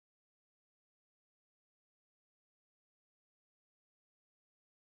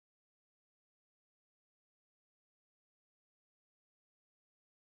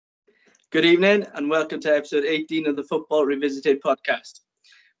Good evening and welcome to episode 18 of the Football Revisited podcast.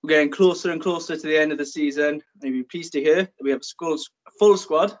 We're getting closer and closer to the end of the season. And you'll be pleased to hear that we have a full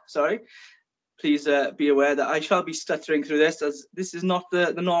squad. Please be aware that I shall be stuttering through this, as this is not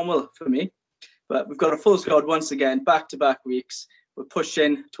the normal for me. But we've got a full squad once again, back-to-back weeks. We're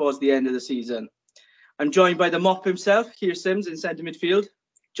pushing towards the end of the season. I'm joined by the mop himself, Keir Sims in centre midfield.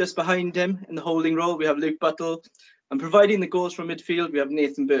 Just behind him in the holding role, we have Luke Buttle. And providing the goals from midfield, we have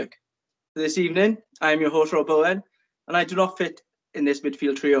Nathan Burke. This evening, I am your host, Rob Owen, and I do not fit in this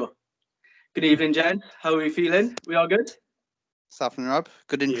midfield trio. Good evening, Jen. How are we feeling? We all good? Afternoon, Rob.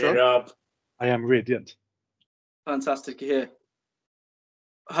 Good intro. Yeah, Rob. I am radiant. Fantastic to hear.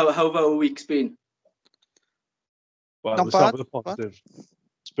 How have our weeks been? Well, Not we'll start bad. with a positive.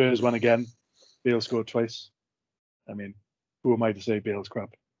 Spurs won again. Bale scored twice. I mean, who am I to say Bale's crap?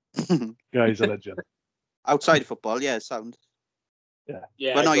 Guy's a legend. Outside of football, yeah, sound.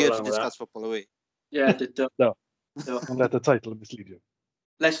 Yeah, We're not I'd go here to along with discuss football, are we? Yeah, No. no. Don't let the title mislead you.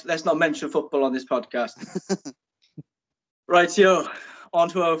 Let's not mention football on this podcast. Right, on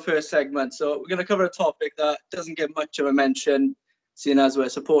to our first segment. So we're going to cover a topic that doesn't get much of a mention, seeing as we're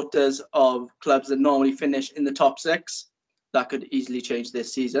supporters of clubs that normally finish in the top six. That could easily change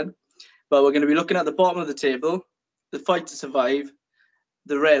this season. But we're going to be looking at the bottom of the table, the fight to survive,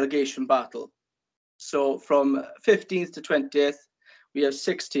 the relegation battle. So from 15th to 20th, we have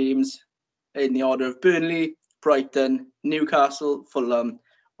 6 teams in the order of Burnley, Brighton, Newcastle, Fulham,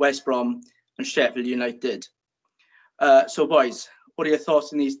 West Brom, and Sheffield United. So, boys, what are your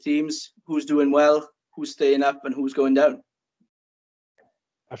thoughts on these teams? Who's doing well? Who's staying up? And who's going down?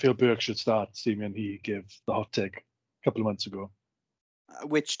 I feel Burke should start, seeing he gave the hot take a couple of months ago.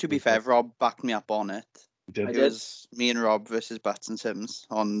 Which, to be fair, Rob backed me up on it. He did. I It did. was me and Rob versus Butts and Sims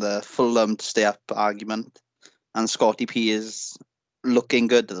on the Fulham to stay up argument. And Scotty P is looking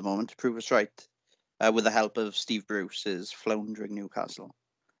good at the moment, to prove us right, with the help of Steve Bruce's floundering Newcastle.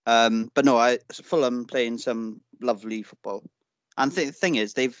 But no, Fulham playing some lovely football. And the thing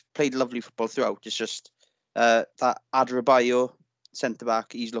is, they've played lovely football throughout. It's just that Adebayo,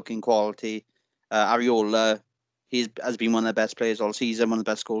 centre-back, he's looking quality. Areola, he has been one of the best players all season, one of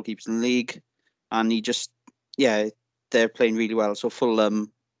the best goalkeepers in the league. And they're playing really well. So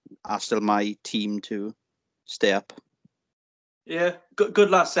Fulham are still my team to stay up. Yeah, good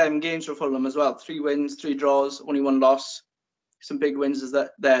last 7 games for Fulham as well. 3 wins, 3 draws, only 1 loss. Some big wins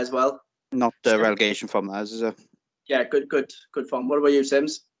there as well. Not the relegation from that, is it? Yeah, good form. What about you,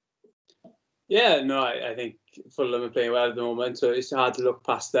 Sims? Yeah, no, I think Fulham are playing well at the moment, so it's hard to look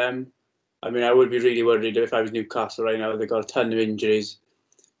past them. I mean, I would be really worried if I was Newcastle right now. They've got a ton of injuries.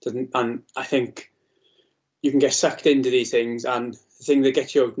 And I think you can get sucked into these things, and the thing that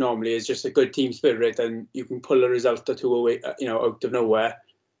gets you out normally is just a good team spirit, and you can pull a result or two away, out of nowhere.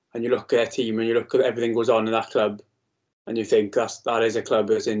 And you look at their team and you look at everything goes on in that club, and you think that is a club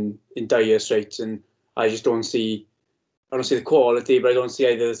that's in dire straits. And I don't see the quality, but I don't see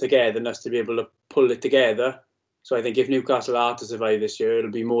either the togetherness to be able to pull it together. So I think if Newcastle are to survive this year, it'll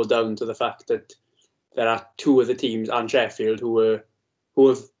be more down to the fact that there are 2 of the teams and Sheffield who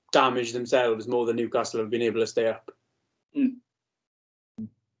have damaged themselves more than Newcastle have been able to stay up.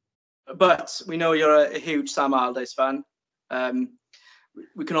 But we know you're a huge Sam Allardyce fan.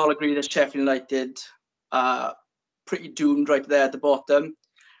 We can all agree that Sheffield United are pretty doomed right there at the bottom.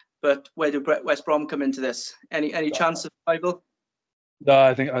 But where do West Brom come into this? Any chance of survival? No,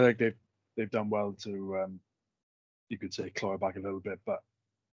 I think they've done well to, you could say, claw back a little bit. But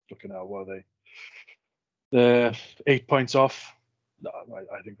looking at what are they? They're 8 points off. No,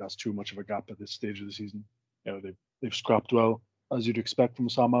 I think that's too much of a gap at this stage of the season. They've scrapped well, as you'd expect from a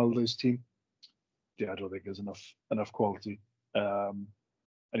Sam Allardyce team. Yeah, I don't think there's enough quality. And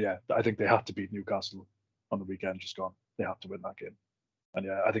yeah, I think they have to beat Newcastle on the weekend just gone. They have to win that game. And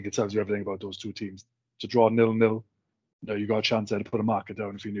yeah, I think it tells you everything about those 2 teams. To draw 0-0, you got a chance there to put a marker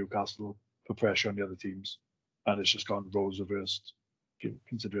down for Newcastle, put pressure on the other teams. And it's just gone roles reversed,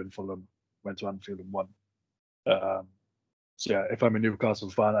 considering Fulham went to Anfield and won. So yeah, if I'm a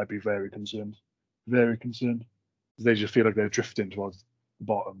Newcastle fan, I'd be very concerned. Very concerned. They just feel like they're drifting towards the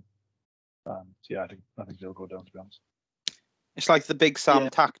bottom. Yeah, I think they'll go down, to be honest. It's like the Big Sam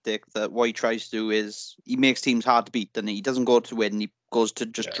tactic that what he tries to do is he makes teams hard to beat, and he doesn't go to win, he goes to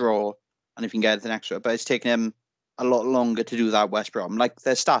just draw, and if he can get anything extra. But it's taken him a lot longer to do that, West Brom. Like,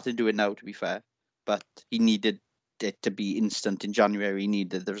 they're starting to do it now, to be fair, but he needed it to be instant in January. He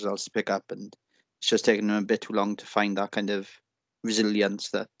needed the results to pick up, and it's just taken him a bit too long to find that kind of resilience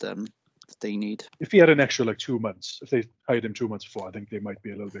that they need. If he had an extra 2 months, if they hired him 2 months before, I think they might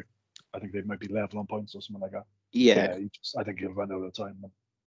be level on points or something like that. Yeah. I think he'll run out of time.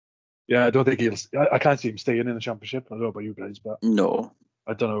 Yeah, I don't think he'll. I can't see him staying in the Championship. I don't know about you guys, but No.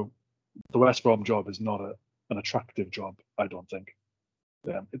 I don't know. The West Brom job is not an attractive job, I don't think.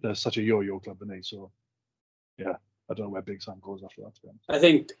 They're such a yo-yo club, aren't they? So, yeah, I don't know where Big Sam goes after that. To be honest. I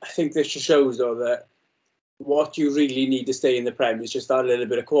think this just shows though that what you really need to stay in the Prem is just that little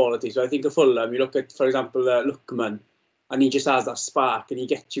bit of quality. So I think of Fulham, you look at, for example, Lookman, and he just has that spark and he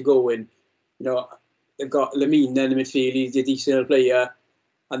gets you going. You know, they've got Lamine in the midfield, he's a decent player.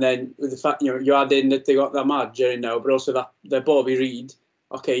 And then with the fact, you add in that they got that Madger in now, but also that Bobby Reid.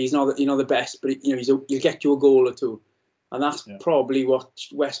 Okay, he's not the best, but he'll get you a goal or two. And that's probably what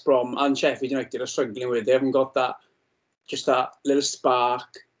West Brom and Sheffield United are struggling with. They haven't got that little spark.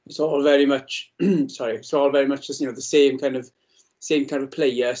 It's all very much it's all very much just the same kind of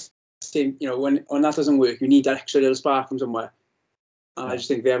player. Same, when that doesn't work, you need that extra little spark from somewhere. And I just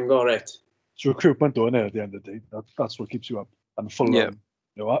think they haven't got it. It's recruitment, though, at the end of the day. That's what keeps you up. And Fulham,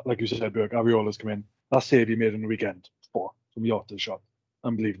 like you said, Berg, Ariola's come in. That save he made in the weekend, from Yotta's shot,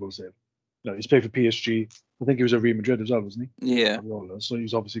 unbelievable save. He's played for PSG. I think he was at Real Madrid as well, wasn't he? Yeah. Ariola, so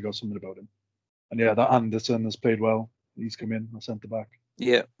he's obviously got something about him. And that Anderson has played well. He's come in, a centre back.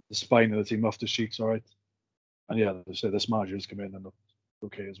 Yeah. The spine of the team, Loftus-Cheek's all right. And they say this Marger's come in and look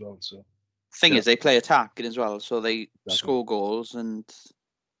okay as well. So thing is, they play attacking as well, so they score goals, and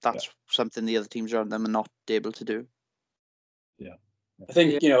that's something the other teams around them are not able to do. Yeah. I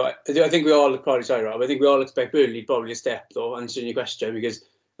think I think we all probably sorry, Rob. I think we all expect Burnley probably to step though, answering your question, because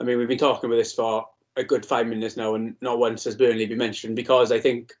we've been talking about this for a good 5 minutes now, and not once has Burnley been mentioned, because I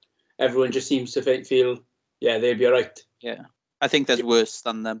think everyone just seems to feel they'll be all right. Yeah, I think there's worse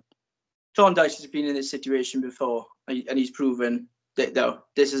than them. Sean Dyche has been in this situation before, and he's proven that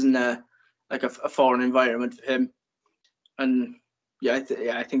this isn't a foreign environment for him. And I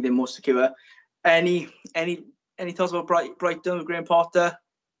think they're more secure. Any thoughts about Brighton with Graham Potter?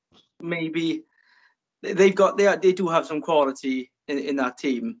 Maybe they do have some quality in that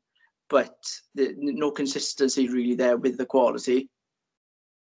team, but no consistency really there with the quality.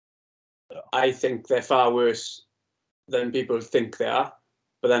 I think they're far worse than people think they are,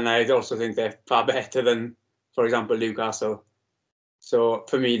 but then I also think they're far better than, for example, Newcastle. So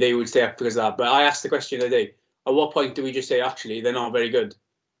for me, they would stay up because of that. But I asked the question the other day, at what point do we just say, actually, they're not very good?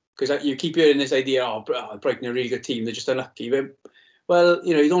 Because you keep hearing this idea, Brighton are a really good team, they're just unlucky. But, well,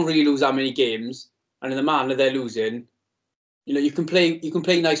 you don't really lose that many games. And in the manner they're losing, you can play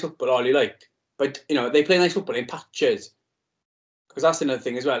nice football all you like. But, they play nice football in patches. Because that's another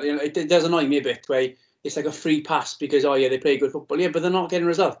thing as well. It does annoy me a bit where it's like a free pass because, they play good football. Yeah, but they're not getting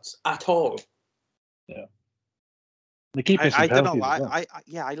results at all. Yeah. They keep missing penalties as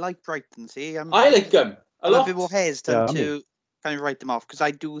well. I like Brighton. See, I like them I'm a bit more hesitant to kind of write them off, because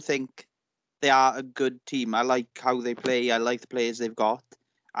I do think they are a good team. I like how they play. I like the players they've got.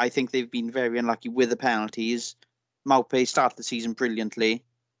 I think they've been very unlucky with the penalties. Maupay started the season brilliantly,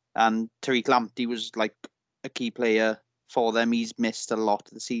 and Tariq Lamptey was like a key player for them. He's missed a lot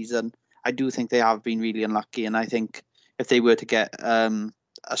of the season. I do think they have been really unlucky, and I think if they were to get a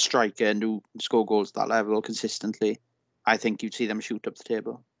striker and who score goals at that level consistently, I think you'd see them shoot up the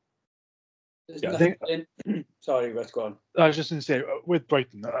table. Yeah, I think. Sorry, let's go on. I was just going to say, with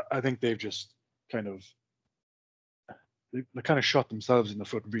Brighton, I think they've just kind of shot themselves in the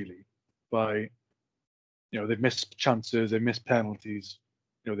foot, really, by they've missed chances, they've missed penalties,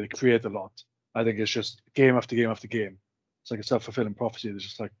 they create a lot. I think it's just game after game after game. It's like a self-fulfilling prophecy.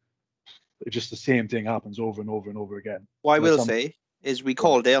 It's just the same thing happens over and over and over again. What I will say is we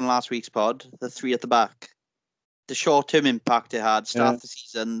called it on last week's pod, the three at the back. The short-term impact it had, start the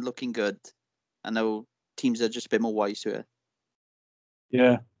season looking good, and now teams are just a bit more wise to it.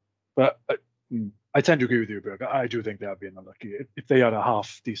 Yeah, but I tend to agree with you, Berg. I do think they have been unlucky. If they had a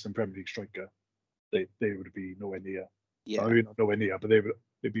half-decent Premier League striker, they would be nowhere near. Yeah, not nowhere near, but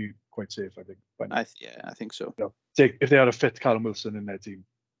they'd be quite safe, I think. I think so. If they had a fit Callum Wilson in their team,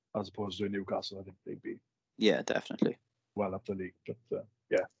 as opposed to Newcastle, I think they'd be. Yeah, definitely. Well up the league, but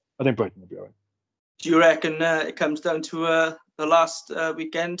I think Brighton will be all right. Do you reckon it comes down to the last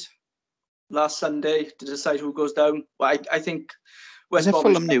weekend, last Sunday, to decide who goes down? Well, I think West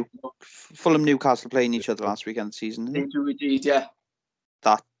Brom. Fulham Newcastle playing each other last weekend of the season. They do indeed, yeah.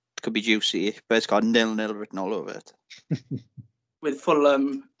 That could be juicy, but it's got 0-0 written all over it. With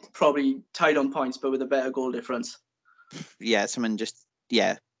Fulham probably tied on points, but with a better goal difference. Yeah,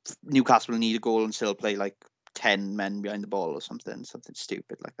 Newcastle will need a goal and still play like 10 men behind the ball or something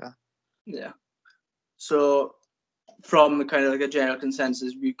stupid like that. Yeah. So from the kind of like a general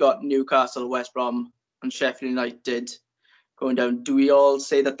consensus, we've got Newcastle, West Brom, and Sheffield United going down. Do we all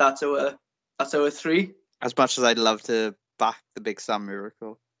say that's our three? As much as I'd love to back the Big Sam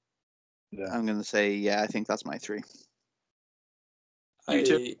miracle. Yeah, I'm going to say, yeah, I think that's my 3. You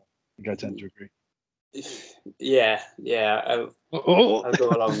too? I think I tend to agree. Yeah, I'll go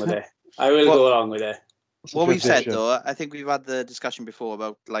along with it. I will What- go along with it. What we've said, though, I think we've had the discussion before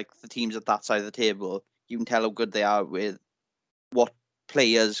about like the teams at that side of the table. You can tell how good they are with what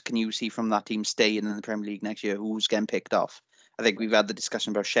players can you see from that team staying in the Premier League next year, who's getting picked off. I think we've had the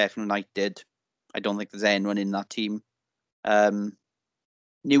discussion about Sheffield United. I don't think there's anyone in that team.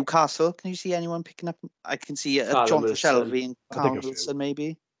 Newcastle, can you see anyone picking up? I can see Callum John Wilson. Shelby and I think Carl a few. Wilson,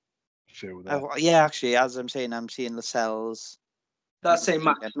 maybe. Feel with that. Yeah, actually, as I'm saying, I'm seeing Lascelles. That same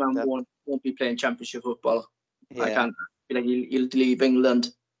Maximum won't be playing Championship football. Yeah. I can't feel like he'll leave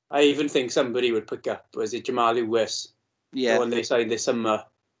England. I even think somebody would pick up. Was it Jamal Lewis? Yeah. When they signed this summer,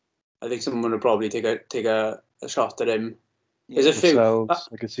 I think someone would probably take a shot at him. There's a few. Lascelles,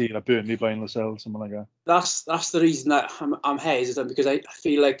 I could see Burnley buying Lascelles, something like that. That's the reason that I'm hesitant, because I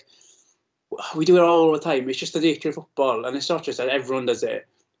feel like we do it all the time. It's just the nature of football, and it's not just that everyone does it.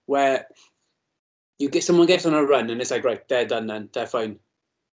 Where someone gets on a run and it's like, right, they're done then, they're fine,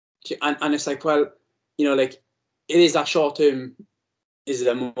 and it's like, well, like it is that short term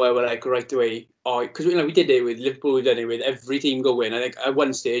ism where we're like right away, because we did it with Liverpool, we've done it with every team go win. I think at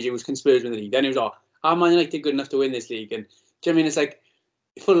one stage it was Spurs win the league, then it was are Man United good enough to win this league? And do you know what I mean? It's like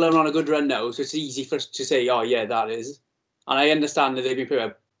Fulham are on a good run now, so it's easy for us to say, oh yeah, that is. And I understand that they've been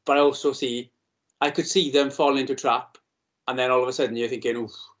playing, but I also I could see them falling into a trap, and then all of a sudden you're thinking,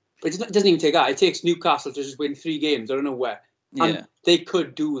 oof. But it doesn't even take that. It takes Newcastle to just win 3 games out of nowhere. Yeah. And they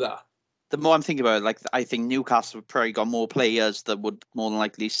could do that. The more I'm thinking about it, like, I think Newcastle probably got more players that would more than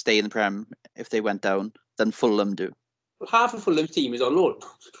likely stay in the Prem if they went down than Fulham do. Half of Fulham's team is on loan.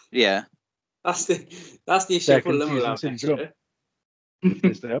 Yeah. That's the issue Second Fulham will have season next syndrome. year.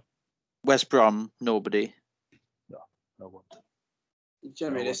 They stay up. West Brom, nobody. No one. Do you know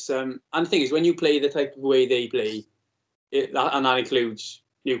what I mean? It's, and the thing is, when you play the type of way they play, and that includes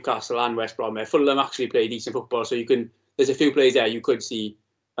Newcastle and West Brom, Fulham actually play decent football, so there's a few players there you could see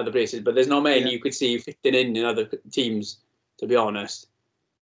other places, but there's not many you could see fitting in other teams, to be honest.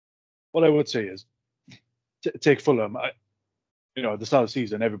 What I would say is, take Fulham. At the start of the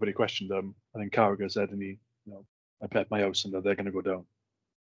season, everybody questioned them. I think Carragher said, I bet my house and that they're going to go down.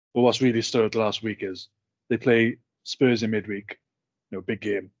 But what's really stood out the last week is they play Spurs in midweek, big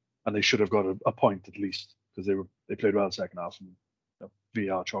game, and they should have got a point at least, because they played well second half, and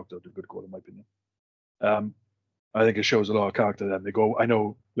VR chalked out a good goal in my opinion. I think it shows a lot of character. Then they go. I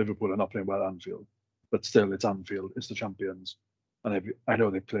know Liverpool are not playing well at Anfield, but still, it's Anfield. It's the champions, and I know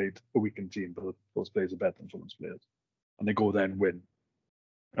they played a weakened team, but those players are better than Fulham's players, and they go there and win.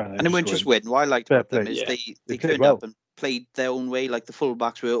 And they wouldn't just win. What I liked about them is they turned well. up and played their own way. Like the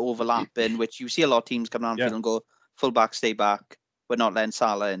fullbacks were overlapping, which you see a lot of teams come down Anfield and go, fullbacks stay back. We're not letting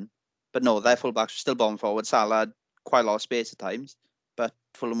Salah in. But no, their fullbacks were still bombing forward. Salah had quite a lot of space at times, but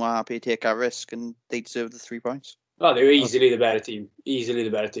Fulham were happy to take that risk, and they deserved the 3 points. Oh, they were easily the better team. Easily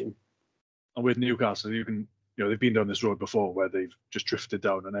the better team. And with Newcastle, you can, they've been down this road before where they've just drifted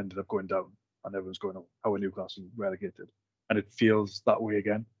down and ended up going down, and everyone's going, oh, how are Newcastle relegated? And it feels that way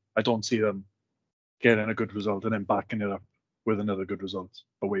again. I don't see them getting a good result and then backing it up with another good result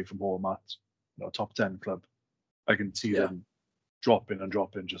away from home at a top 10 club. I can see them dropping,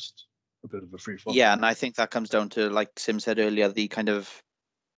 just a bit of a free fall. Yeah, and I think that comes down to, like Sim said earlier, the kind of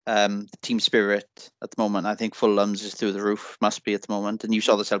team spirit at the moment. I think Fulham's is through the roof, must be at the moment. And you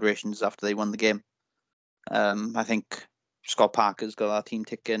saw the celebrations after they won the game. I think Scott Parker's got our team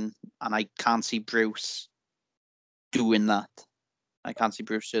ticking, and I can't see Bruce doing that. I can't see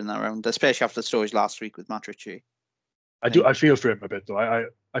Bruce doing that round, especially after the stories last week with Matt Ritchie. I feel for him a bit, though.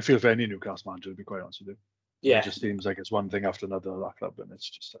 I feel for any Newcastle manager, to be quite honest with you. Yeah. It just seems like it's one thing after another at that club, and it's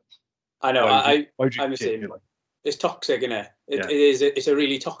just... I know. I'm the same. It's toxic, isn't it? It's a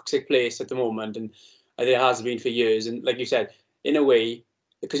really toxic place at the moment, and I think it has been for years. And like you said, in a way,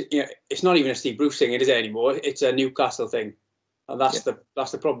 because it's not even a Steve Bruce thing, it is anymore. It's a Newcastle thing, and that's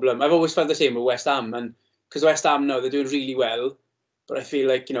the problem. I've always felt the same with West Ham, and because West Ham now they're doing really well, but I feel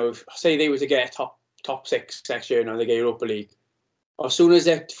like if, say they were to get top 6 next year, they get Europa League. As soon as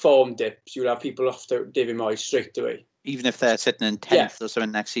their form dips, you'll have people after David Moyes straight away. Even if they're sitting in 10th or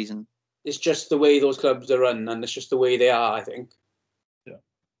something next season. It's just the way those clubs are run, and it's just the way they are, I think.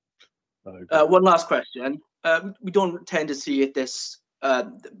 Yeah. One last question. We don't tend to see it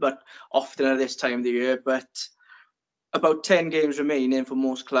but often at this time of the year, but about 10 games remaining for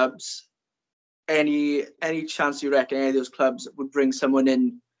most clubs. Any chance you reckon any of those clubs would bring someone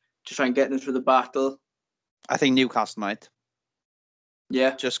in to try and get them through the battle? I think Newcastle might.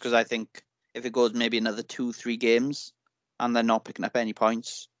 Yeah. Just because I think if it goes maybe another 2-3 games and they're not picking up any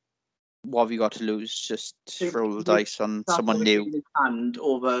points, what have you got to lose? Just think roll the with dice on someone new. In hand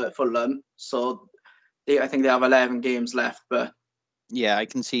over Fulham, so I think they have 11 games left. But Yeah, I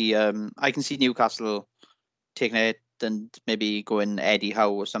can see Newcastle taking it and maybe going Eddie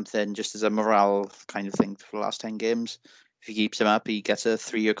Howe or something, just as a morale kind of thing for the last 10 games. If he keeps him up, he gets a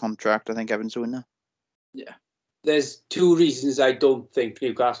 3-year contract. I think Evan's doing that. Yeah. There's two reasons I don't think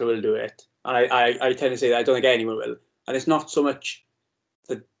Newcastle will do it. And I tend to say that I don't think anyone will. And it's not so much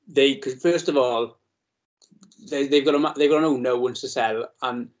that because first of all, they've got an owner who wants to sell,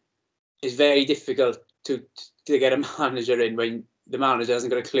 and it's very difficult to get a manager in when the manager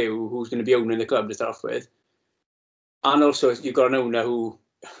hasn't got a clue who's going to be owning the club to start off with. And also, you've got an owner who,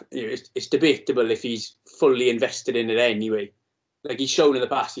 it's debatable if he's fully invested in it anyway. Like he's shown in the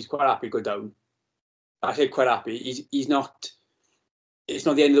past, he's quite happy to go down. I say quite happy. He's not. It's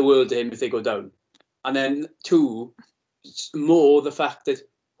not the end of the world to him if they go down. And then two, it's more the fact that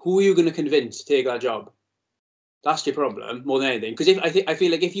who are you going to convince to take that job? That's your problem more than anything. Because I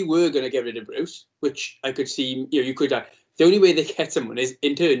feel like if you were going to get rid of Bruce, which I could see, you could. The only way they get someone is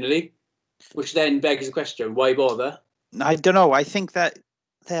internally, which then begs the question: why bother? I don't know. I think that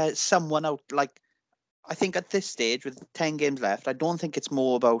there's someone out. Like, I think at this stage with 10 games left, I don't think it's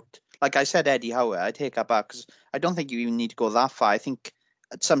more about. Like I said, Eddie Howe. I take that back because I don't think you even need to go that far. I think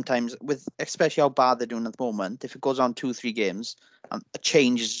sometimes, especially how bad they're doing at the moment, if it goes on 2-3 games, a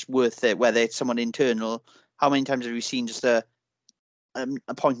change is worth it. Whether it's someone internal. How many times have we seen just an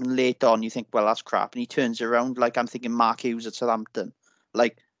appointment late on? You think, well, that's crap, and he turns it around. Like I'm thinking, Mark Hughes at Southampton.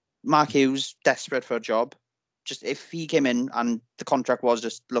 Like Mark Hughes, desperate for a job. Just if he came in and the contract was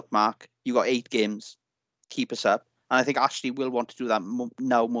just, look, Mark, you got 8 games, keep us up. And I think Ashley will want to do that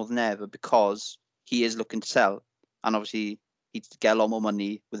now more than ever because he is looking to sell, and obviously he'd get a lot more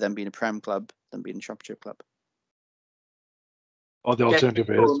money with them being a Prem club than being a Championship club. Or the alternative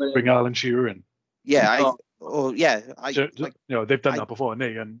is bring Alan Shearer in. Yeah, they've done that before, and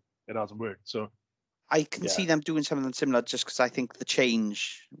it hasn't worked. So I can see them doing something similar, just because I think the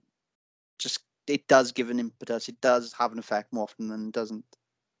change, it does give an impetus. It does have an effect more often than it doesn't.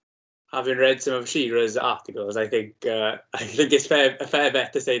 Having read some of Shearer's articles, I think it's a fair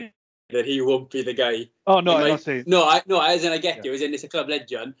bet to say that he won't be the guy. Oh no, I'm not saying. No, as in I get you, as in it's a club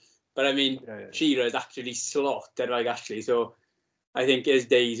legend, but I mean Shearer is actually slotted like Ashley, so I think his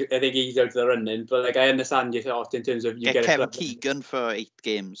days. I think he's out of the running, but like I understand your thought in terms of you get Kevin Keegan for 8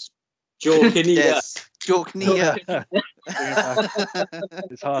 games. Joe Kinnear. Yes, Joe Kinnear.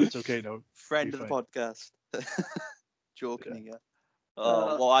 His heart's okay now. Friend of the podcast. Joe Kinnear.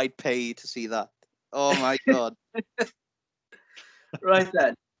 Oh, well, I'd pay to see that. Oh my god. Right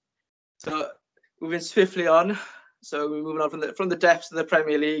then. So moving swiftly on. So we're moving on from the depths of the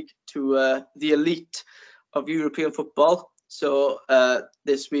Premier League to the elite of European football. So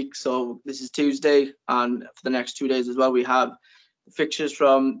this week, so this is Tuesday, and for the next 2 days as well, we have fixtures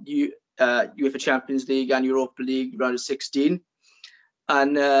from UEFA Champions League and Europa League round of 16.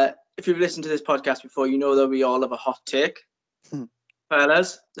 And if you've listened to this podcast before, you know that we all have a hot take.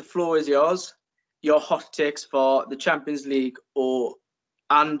 Fellas, the floor is yours. Your hot takes for the Champions League or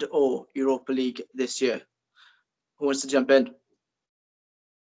Europa League this year. Who wants to jump in?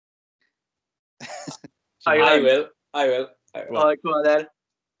 I will. All right, come on then.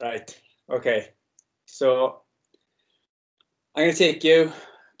 Right. Okay. So I'm going to take you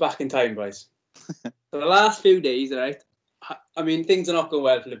back in time, boys. For the last few days, right? I mean, things are not going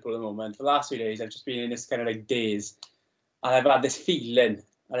well for Liverpool at the moment. For the last few days, I've just been in this kind of like daze. And I've had this feeling,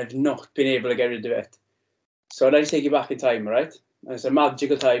 and I've not been able to get rid of it. So I'd like to take you back in time, right? And it's a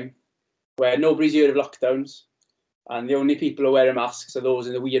magical time where nobody's heard of lockdowns. And the only people who wear masks are those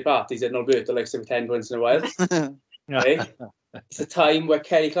in the weird parties that Alberto likes to attend once in a while. Okay? It's a time where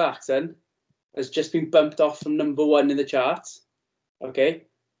Kelly Clarkson has just been bumped off from number 1 in the charts. Okay?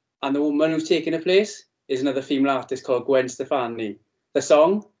 And the woman who's taking her place is another female artist called Gwen Stefani. The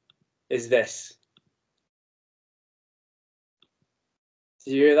song is this.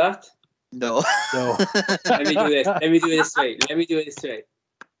 Did you hear that? No. Let me do this. Let me do it this way.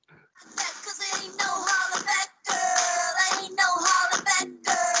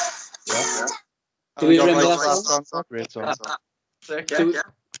 Do we remember that song? Great song.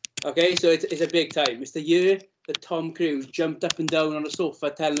 Okay, so it's a big time. It's the year that Tom Cruise jumped up and down on a sofa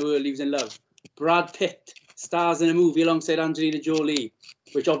telling the world he was in love. Brad Pitt stars in a movie alongside Angelina Jolie,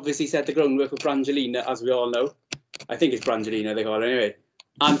 which obviously set the groundwork for Brangelina, as we all know. I think it's Brangelina they call it anyway.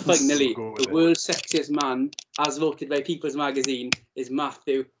 And finally, the world's sexiest man, as voted by People's Magazine, is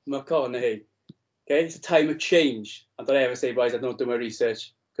Matthew McConaughey. Okay, it's a time of change. I don't ever say, boys, I don't do my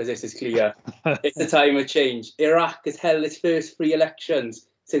research, because this is clear. It's a time of change. Iraq has held its first free elections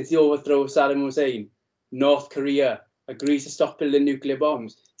since the overthrow of Saddam Hussein. North Korea agrees to stop building nuclear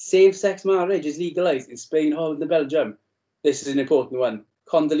bombs. Same-sex marriage is legalised in Spain, Holland and Belgium. This is an important one.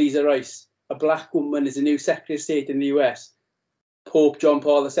 Condoleezza Rice, a black woman, is the new Secretary of State in the US. Pope John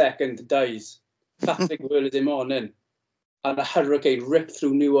Paul II dies. Catholic world is in mourning. And a hurricane ripped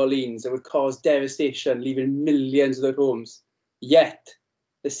through New Orleans that would cause devastation, leaving millions of their homes. Yet,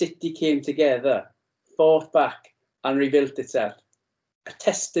 the city came together, fought back, and rebuilt itself. A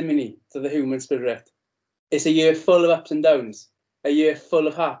testimony to the human spirit. It's a year full of ups and downs, a year full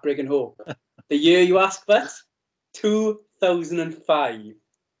of heartbreak and hope. The year you ask, but 2005.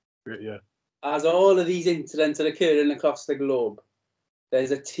 Yeah. As all of these incidents are occurring across the globe,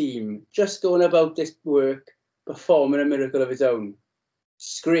 there's a team just going about this work, performing a miracle of its own,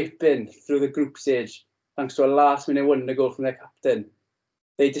 scraping through the group stage thanks to a last-minute wonder goal from their captain.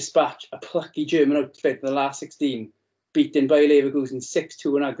 They dispatch a plucky German outfit in the last 16, beaten by Leverkusen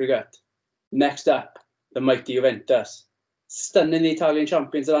 6-2 in aggregate. Next up, the mighty Juventus, stunning the Italian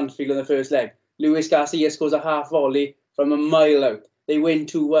champions at Anfield in the first leg. Luis Garcia scores a half volley from a mile out. They win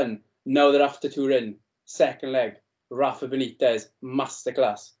 2-1. Now they're after Turin. Second leg, Rafa Benitez,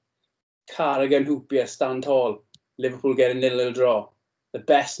 masterclass. Carragher, Hyypiä stand tall. Liverpool get a 0-0 draw. The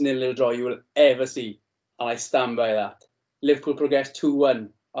best 0-0 draw you will ever see. And I stand by that. Liverpool progress 2-1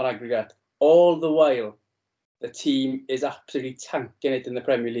 on aggregate. All the while, the team is absolutely tanking it in the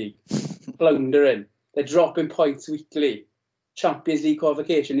Premier League. Floundering. They're dropping points weekly. Champions League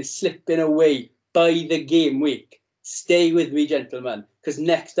qualification is slipping away by the game week. Stay with me, gentlemen, because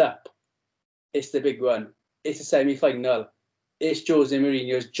next up, it's the big one. It's a semi-final. It's Jose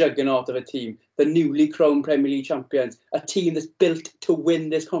Mourinho's juggernaut of a team, the newly crowned Premier League champions, a team that's built to win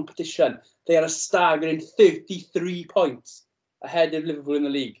this competition. They are a staggering 33 points ahead of Liverpool in the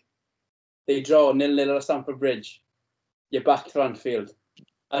league. They draw 0-0 at Stamford Bridge. You're back to Anfield,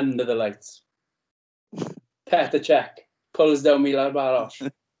 under the lights. Petr Cech pulls down Milan Baros.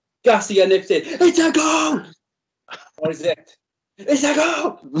 Garcia nips it. It's a goal! Or is it? It's a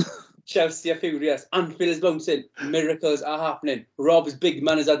goal! Chelsea are furious. Anfield is bouncing. Miracles are happening. Rob's big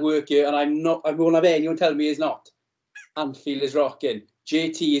man is at work here, and I won't have anyone tell me he's not. Anfield is rocking.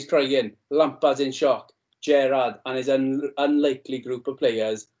 JT is crying. Lampard's in shock. Gerrard and his unlikely group of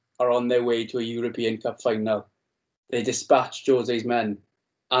players are on their way to a European Cup final. They dispatch Jose's men,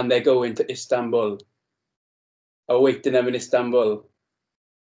 and they're going to Istanbul. Awaiting them in Istanbul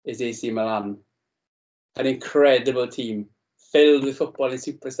is AC Milan. An incredible team, filled with footballing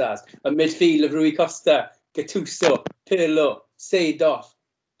superstars. A midfield of Rui Costa, Gattuso, Pirlo, Seedorf,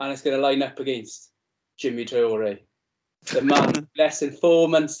 and it's going to line up against Jimmy Traore. The man, less than 4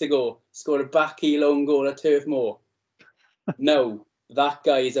 months ago, scored a backheel own goal at Turf Moor. Now, that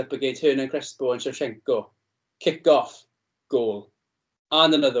guy is up against Hernan Crespo and Shevchenko. Kick off, goal.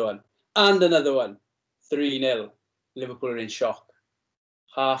 And another one. And another one. 3-0. Liverpool are in shock.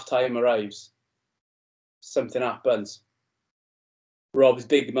 Half-time arrives. Something happens. Rob's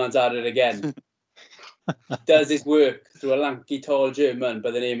big man's at it again. Does his work through a lanky, tall German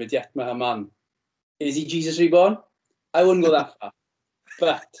by the name of Dietmar Hamann. Is he Jesus reborn? I wouldn't go that far.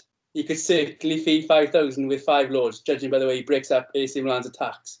 But he could certainly feed 5,000 with 5 loads, judging by the way he breaks up AC Milan's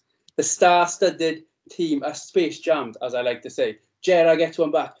attacks. The star-studded team are space-jammed, as I like to say. Gerrard gets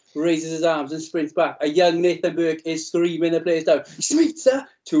one back, raises his arms and sprints back. A young Nathan Burke is screaming the players down. Sweetser,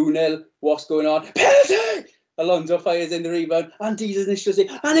 2-0. What's going on? Penalty! Alonso fires in the rebound. And Jesus initials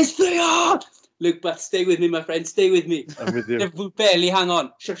it. And it's 3-0! Luke, but stay with me, my friend. Stay with me. I'm with you. Liverpool barely hang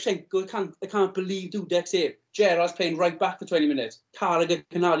on. Shevchenko can't believe Dudek's here. Gerrard's playing right back for 20 minutes. Carragher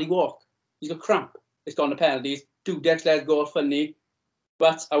can hardly walk. He's got cramp. It's gone to penalties. Dudek's let go funny.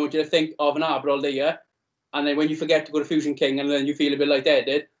 But I want you to think of an arbor all day, yeah? And then when you forget to go to Fusion King and then you feel a bit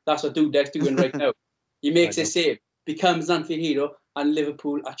lightheaded, that's what Dudek's doing right now. He makes his save, becomes an Anfield hero, and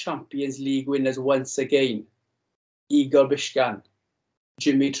Liverpool are Champions League winners once again. Igor Biscan,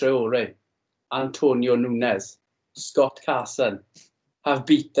 Jimmy Traore, Antonio Nunes, Scott Carson have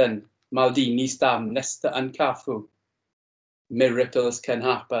beaten Maldini, Stam, Nesta and Cafu. Miracles can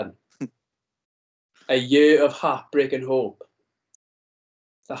happen. A year of heartbreak and hope.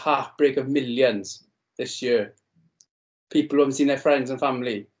 The heartbreak of millions this year. People who haven't seen their friends and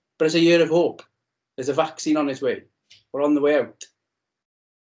family. But it's a year of hope. There's a vaccine on its way. We're on the way out.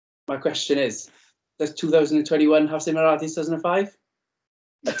 My question is, does 2021 have similarities to 2005?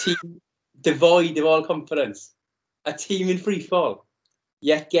 A team devoid of all confidence. A team in free fall,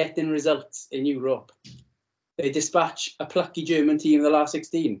 yet getting results in Europe. They dispatch a plucky German team in the last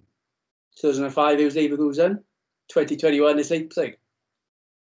 16. 2005 it was Leverkusen. 2021 is Leipzig.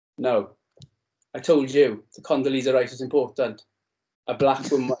 No. I told you the Condoleezza Rice is important. a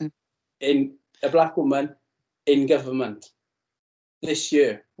black woman in government this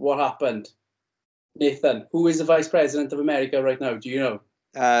year. What happened? Nathan, who is the Vice President of America right now? Do you know?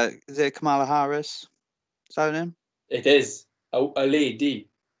 Is it Kamala Harris? Is that her name? It is a lady,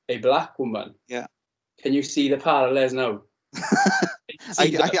 a black woman. Yeah. Can you see the parallels now?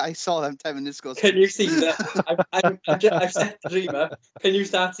 I saw them 10 minutes ago. Can you see that? I've set the dream up. Can you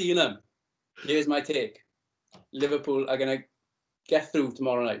start seeing them? Here's my take. Liverpool are going to get through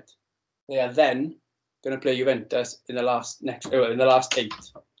tomorrow night. They are then going to play Juventus in the last 8.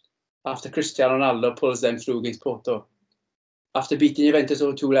 After Cristiano Ronaldo pulls them through against Porto. After beating Juventus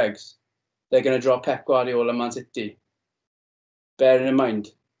over 2 legs, they're going to draw Pep Guardiola and Man City. Bearing in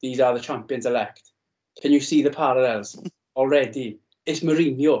mind, these are the champions-elect. Can you see the parallels already? It's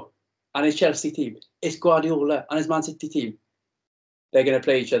Mourinho and his Chelsea team. It's Guardiola and his Man City team. They're going to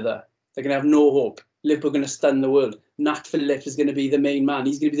play each other. They're going to have no hope. Liverpool are going to stun the world. Nat Phillips is going to be the main man.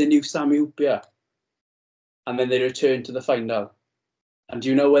 He's going to be the new Sami Hyypiä. And then they return to the final. And do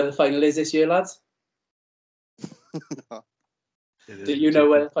you know where the final is this year, lads? Do you know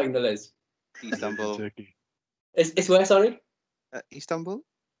where the final is? Istanbul. Turkey. It's where, sorry? Istanbul?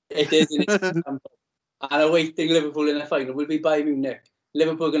 It is in Istanbul. And awaiting Liverpool in the final will be Bayern Munich.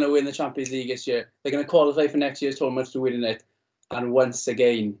 Liverpool are going to win the Champions League this year. They're going to qualify for next year's tournament to winning it. And once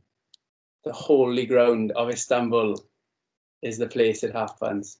again, the holy ground of Istanbul is the place it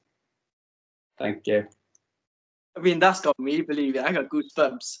happens. Thank you. I mean, that's got me, believe it. I got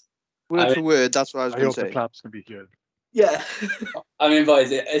goosebumps. Word for word, that's what I was I going hope to the say. claps can be good. Yeah. I mean,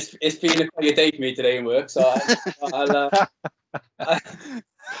 boys, it's been a quiet day for me today in work, so I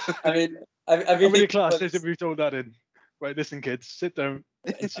mean, I've How been many classes have we told that in? Right, listen, kids, sit down.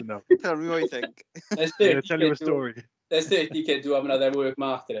 Listen now. Tell me what you think. There's I'm 30 going to tell you a kids who- story. There's 30 kids who haven't had their work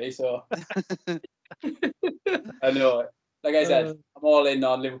marked today, so I know. Like I said, I'm all in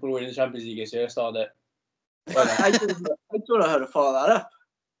on Liverpool winning the Champions League this year. So that. I don't know how to follow that up.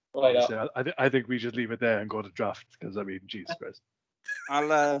 Why not? Honestly, I think we should leave it there and go to draft because I mean, Jesus Christ.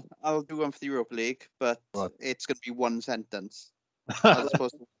 I'll do one for the Europa League, but What? it's going to be one sentence as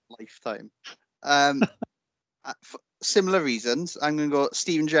opposed to a lifetime. For similar reasons, I'm going to go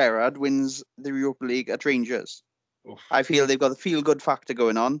Steven Gerrard wins the Europa League at Rangers. Oof. I feel they've got the feel-good factor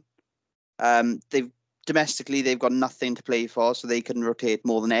going on. Domestically, they've got nothing to play for, so they can rotate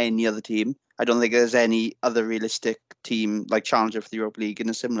more than any other team. I don't think there's any other realistic team like challenger for the Europa League in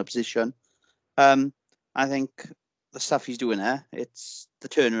a similar position. I think the stuff he's doing there, the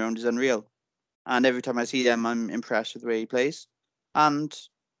turnaround is unreal. And every time I see him, I'm impressed with the way he plays. And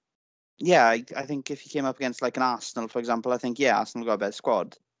yeah, I think if he came up against like an Arsenal, for example, I think, yeah, Arsenal got a better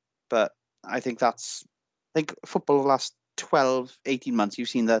squad. But I think football the last 12, 18 months, you've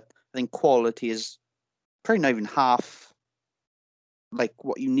seen that I think quality is probably not even half like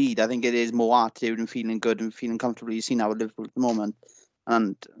what you need. I think it is more attitude and feeling good and feeling comfortable. You've seen that with Liverpool at the moment.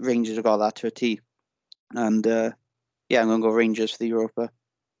 And Rangers have got that to a T. And yeah, I'm going to go Rangers for the Europa.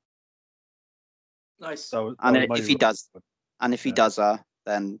 Nice. If he does that,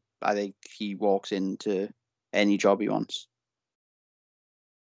 then I think he walks into any job he wants.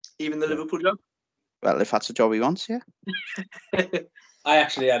 Even the Liverpool job? Well, if that's a job he wants, yeah. I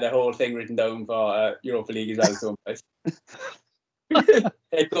actually had a whole thing written down for Europa League as well. So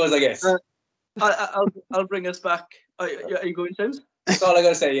it goes, I guess. I'll bring us back. Are you going, Sims? That's all I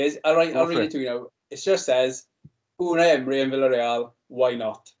gotta say is I'll read for it to you now. It just says Unai Emery and Villarreal. Why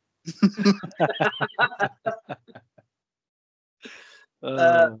not?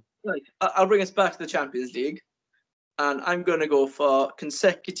 Right. I'll bring us back to the Champions League, and I'm going to go for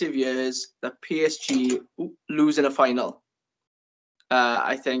consecutive years that PSG lose in a final.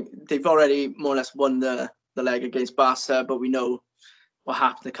 I think they've already more or less won the leg against Barca, but we know what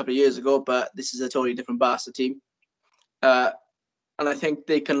happened a couple of years ago. But this is a totally different Barca team, and I think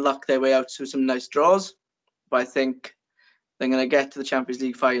they can luck their way out to some nice draws. But I think they're going to get to the Champions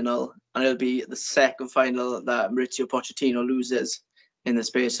League final, and it'll be the second final that Mauricio Pochettino loses in the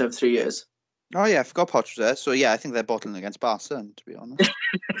space of 3 years. Oh yeah, I forgot Poch was there. So yeah, I think they're bottling against Barca, to be honest.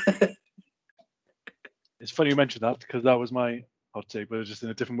 It's funny you mentioned that because that was my hot take, but it's just in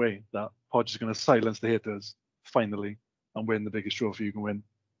a different way. That Poch is going to silence the haters finally and win the biggest trophy you can win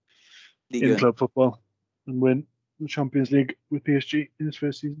in club football and win the Champions League with PSG in his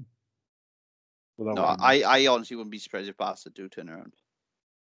first season. No, I honestly wouldn't be surprised if Barca do turn around.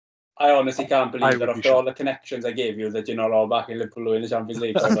 I honestly can't believe that would be after all the connections I gave you that you're not all back in Liverpool in the Champions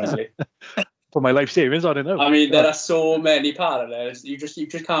League, quite frankly. For my life savings, I don't know. I mean, there are so many parallels. You just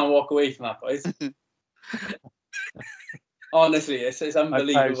can't walk away from that, boys. Honestly, it's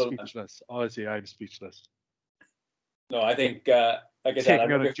unbelievable. I'm speechless. Honestly, I'm speechless. No, I think like I said,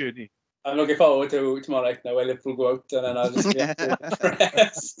 taking on a journey. I'm looking forward to tomorrow night now when Liverpool go out and then I'll just be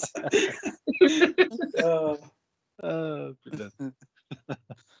impressed. Brilliant.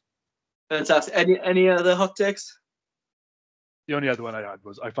 Fantastic. Any other hot takes? The only other one I had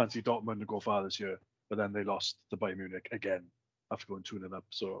was I fancy Dortmund to go far this year, but then they lost to Bayern Munich again after going 2-0 up,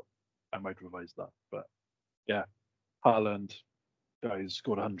 so I might revise that. But yeah, Haaland, guys,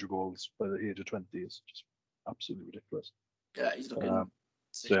 scored 100 goals by the age of 20 is just absolutely ridiculous. Yeah, he's looking.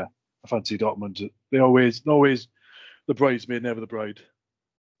 So yeah, I fancy Dortmund. They're always the bridesmaid, never the bride.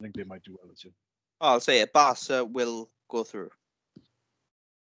 I think they might do well this year. I'll say it. Barca will go through.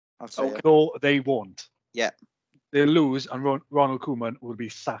 I'll say it. No, they won't. Yeah. They'll lose, and Ronald Koeman will be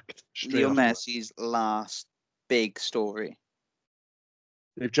sacked straight Leo after. Messi's last big story.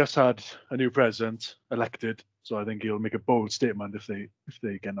 They've just had a new president elected, so I think he'll make a bold statement if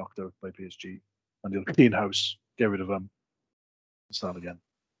they get knocked out by PSG, and he'll clean house, get rid of them, and start again.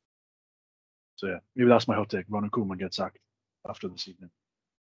 So yeah, maybe that's my hot take. Ronald Koeman gets sacked after this evening.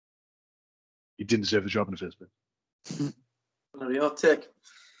 He didn't deserve the job in the first place. Very hot take.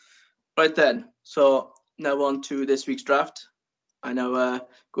 Right then, so now on to this week's draft. I now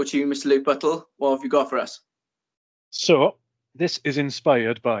go to you, Mr. Luke Buttle. What have you got for us? So this is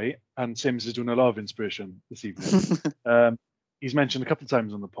inspired by, and Sims is doing a lot of inspiration this evening. He's mentioned a couple of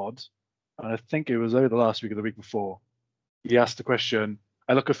times on the pod, and I think it was either last week or the week before. He asked the question,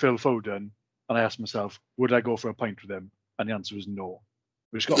 I look at Phil Foden, and I asked myself, would I go for a pint with him? And the answer was no,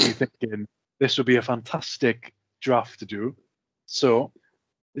 which got me thinking this would be a fantastic draft to do. So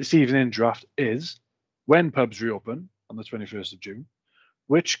this evening draft is, when pubs reopen on the 21st of June,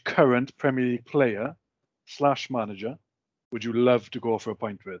 which current Premier League player / manager would you love to go for a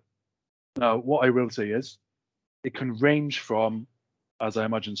pint with? Now, what I will say is, it can range from, as I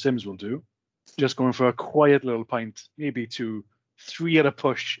imagine Sims will do, just going for a quiet little pint, maybe 2, 3 at a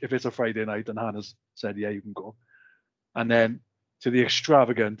push if it's a Friday night and Hannah's said, yeah, you can go. And then to the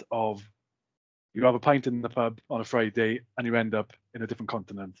extravagant of, you have a pint in the pub on a Friday and you end up in a different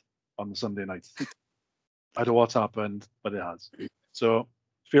continent on the Sunday night. I don't know what's happened, but it has. So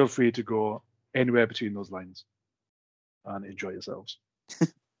feel free to go anywhere between those lines and enjoy yourselves.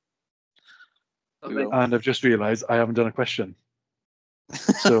 And I've just realised I haven't done a question.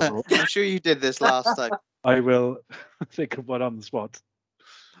 So I'm sure you did this last time. I will think of one on the spot.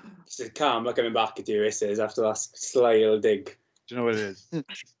 Just calm, like coming back at you, it says, after that sly little dig. Do you know what it is?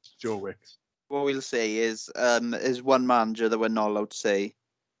 It's Joe Wicks. What we'll say is one manager that we're not allowed to say,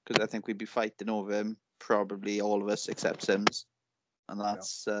 because I think we'd be fighting over him, probably all of us except Sims, and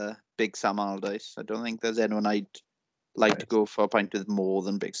that's Big Sam Allardyce. I don't think there's anyone I'd like to go for a pint with more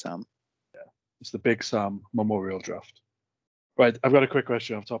than Big Sam. Yeah, it's the Big Sam Memorial Draft. Right, I've got a quick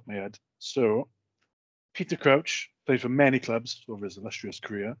question off the top of my head. So, Peter Crouch played for many clubs over his illustrious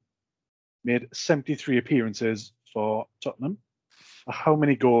career, made 73 appearances for Tottenham. How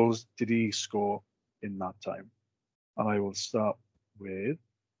many goals did he score in that time? And I will start with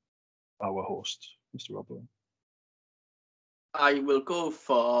our host, Mr. Robbo. I will go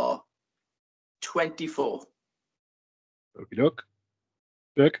for 24. Okie doke.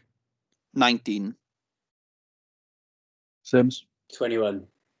 Burke? 19. Sims? 21.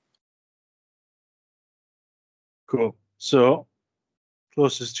 Cool. So,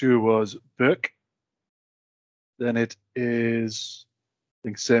 closest to was Burke. Then it is, I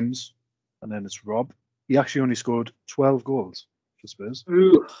think, Sims. And then it's Rob. He actually only scored 12 goals for Spurs.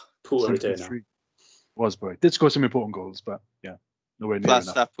 Ooh, poor returner. Was boy. Did score some important goals, but yeah, nowhere near Plus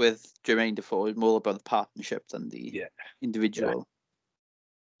enough. that with Jermaine Defoe is more about the partnership than the individual. Yeah.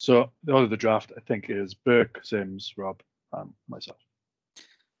 So the order of the draft, I think, is Burke, Sims, Rob, and myself.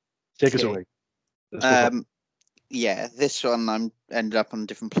 Take us away. Yeah, this one I'm ended up on a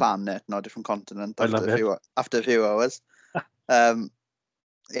different planet, not a different continent after a few hours.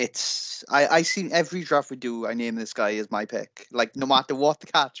 It's I see every draft we do, I name this guy as my pick. Like no matter what the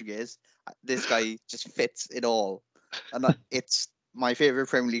category is, this guy just fits it all. And it's my favorite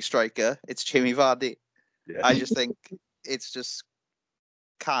Premier League striker. It's Jamie Vardy. Yeah. I just think it's just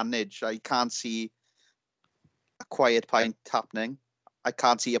carnage. I can't see a quiet pint happening. I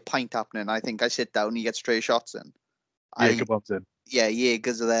can't see a pint happening. I think I sit down, he gets straight shots in.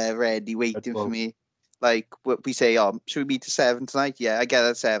 Jaegers are there ready, waiting for me. Like what we say, should we meet at 7 tonight? Yeah, I get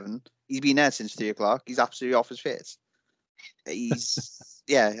at 7. He's been there since 3 o'clock. He's absolutely off his face. He's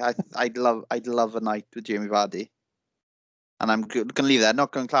I'd love a night with Jamie Vardy. And I'm going to leave that. I'm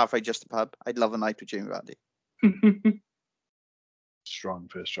not going to clarify just the pub. I'd love a night with Jamie Vardy. Strong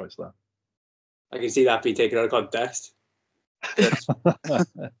first choice there. I can see that being taken out of context.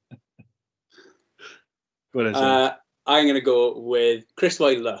 I'm going to go with Chris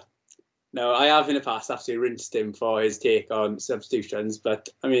Wilder. Now, I have in the past absolutely rinsed him for his take on substitutions, but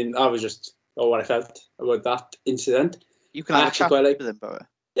I mean, I was just what I felt about that incident. You can have a chat quite like with him about it.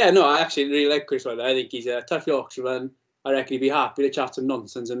 Yeah, no, I actually really like Chris Wilder. I think he's a tough Yorkshireman. I reckon he'd be happy to chat some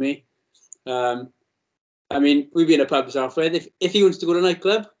nonsense with me. I mean, we've been in a pub ourselves. If he wants to go to a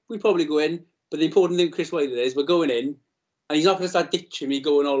nightclub, we probably go in. But the important thing with Chris Wilder is we're going in, and he's not going to start ditching me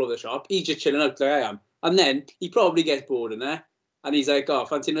going all over the shop. He's just chilling out like I am. And then he probably gets bored in there. And he's like, oh,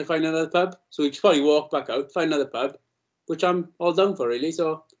 fancy to find another pub? So he'd probably walk back out, find another pub, which I'm all down for, really.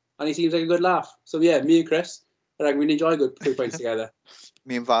 So, and he seems like a good laugh. So, yeah, me and Chris, I reckon we'd enjoy a good 2 points together.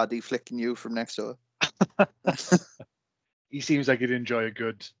 Me and Vardy flicking you from next door. He seems like he'd enjoy a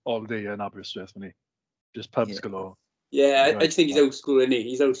good all day in Aberystwyth, wouldn't he? Just pubs galore. Yeah, I just think he's old school, isn't he?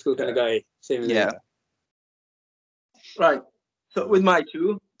 He's old school kind of guy. Same as me. Right. So with my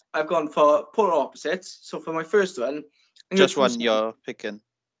two, I've gone for polar opposites. So for my first one, just one you're picking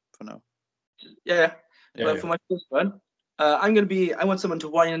for now. Yeah. Well, for my first one, I want someone to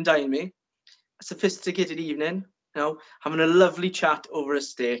wine and dine me. A sophisticated evening, having a lovely chat over a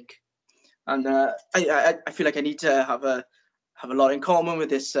steak. And I feel like I need to have a lot in common with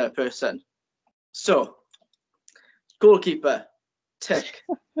this person. So, goalkeeper, tick.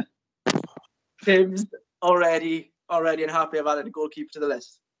 Tim's already unhappy I've added a goalkeeper to the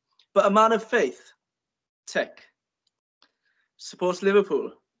list. But a man of faith, tick. Supports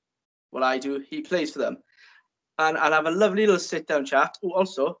Liverpool. Well, I do. He plays for them. And I'll have a lovely little sit-down chat. Who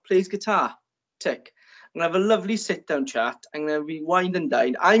also plays guitar, tick. I'm going to have a lovely sit-down chat. I'm going to be wine and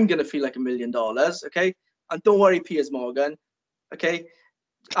dine. I'm going to feel like $1 million, okay? And don't worry, Piers Morgan, okay?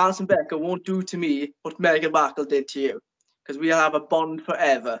 Alison Becker won't do to me what Meghan Markle did to you, because we'll have a bond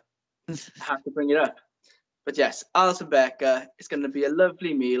forever. I have to bring it up. But yes, Alison Becker, it's going to be a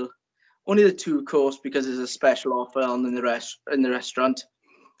lovely meal. Only the 2-course because there's a special offer on in the restaurant.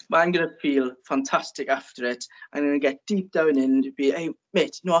 But I'm going to feel fantastic after it. I'm going to get deep down in to be, hey,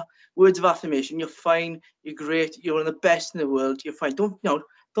 mate, words of affirmation. You're fine. You're great. You're one of the best in the world. You're fine. Don't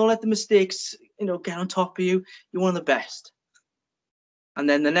let the mistakes, get on top of you. You're one of the best. And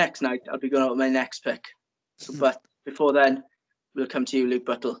then the next night, I'll be going out with my next pick. So, but before then, we'll come to you, Luke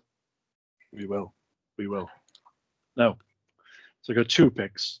Buttle. We will. Now, so I got 2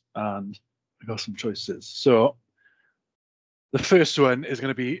 picks and I got some choices. So the first one is going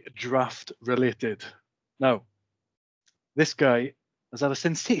to be draft related. Now, this guy has had a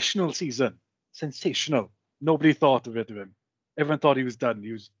sensational season. Sensational. Nobody thought of it of him. Everyone thought he was done.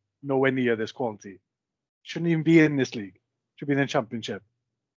 He was nowhere near this quality. Shouldn't even be in this league. Should be in the championship.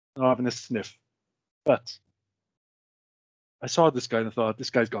 Not having a sniff. But I saw this guy and I thought,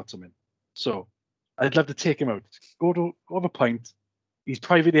 this guy's got something. So I'd love to take him out. Go have a pint. He's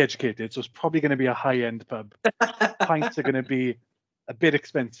privately educated, so it's probably going to be a high-end pub. Pints are going to be a bit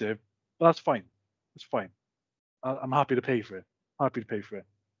expensive, but that's fine. It's fine. I'm happy to pay for it.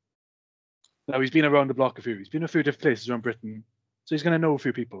 Now, he's been around the block a few. He's been a few different places around Britain, so he's going to know a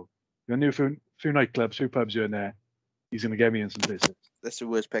few people. He's going to know a few nightclubs, a few pubs here and there. He's going to get me in some places. That's the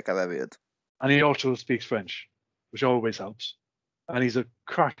worst pick I've ever heard. And he also speaks French, which always helps. And he's a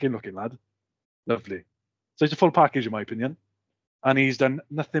cracking-looking lad. Lovely. So he's a full package, in my opinion. And he's done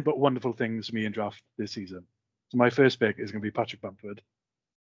nothing but wonderful things for me in draft this season. So my first pick is going to be Patrick Bamford.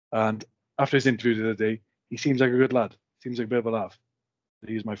 And after his interview the other day, he seems like a good lad. Seems like a bit of a laugh.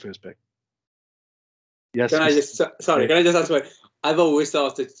 So he's my first pick. Yes. Can I just ask one? I've always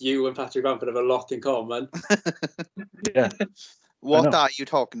thought that you and Patrick Bamford have a lot in common. Yeah. What are you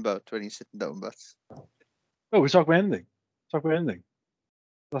talking about when you're sitting down, but? Oh, we talk about anything.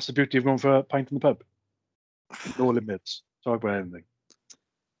 That's the beauty of going for a pint in the pub. No limits. Talk about anything.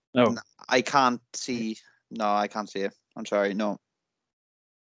 No. I can't see it. I'm sorry, no.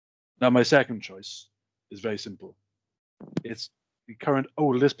 Now, my second choice is very simple. It's the current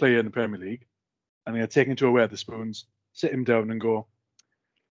oldest player in the Premier League. I'm going to take him to a Wetherspoons, sit him down and go,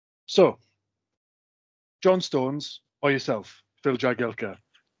 so, John Stones or yourself, Phil Jagielka,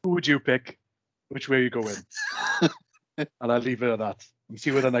 who would you pick? Which way are you going? And I'll leave it at that and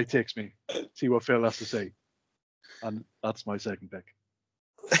see where the night takes me. See what Phil has to say. And that's my second pick.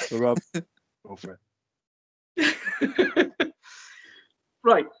 So, Rob, go for it.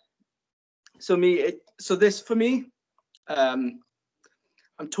 Right. So this for me, I'm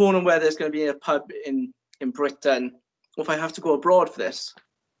torn on whether there's going to be a pub in Britain or if I have to go abroad for this.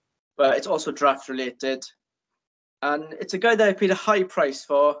 But it's also draft related. And it's a guy that I paid a high price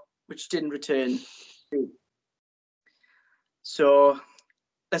for, which didn't return. So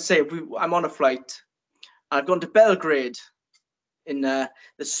let's say I'm on a flight. I've gone to Belgrade in the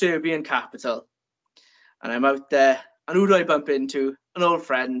Serbian capital. And I'm out there And who do I bump into? An old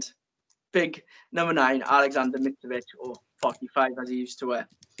friend, big number 9, Alexander Mitrovic, or 45 as he used to wear.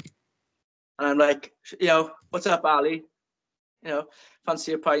 And I'm like, what's up, Ali?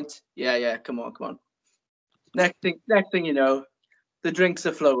 Fancy a pint? Yeah, come on. Next thing you know, the drinks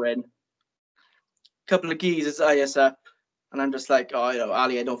are flowing. Couple of geezers eye us up, and I'm just like,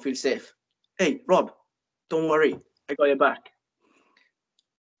 Ali, I don't feel safe. Hey, Rob, don't worry, I got your back.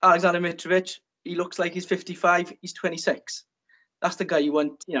 Alexander Mitrovic, he looks like he's 55, he's 26. That's the guy you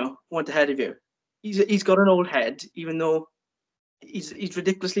want ahead of you. He's got an old head, even though he's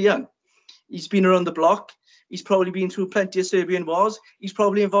ridiculously young. He's been around the block. He's probably been through plenty of Serbian wars. He's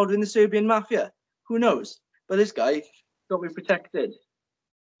probably involved in the Serbian mafia. Who knows? But this guy got me protected.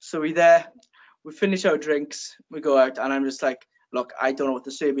 So we finish our drinks, we go out, and I'm just like, look, I don't know what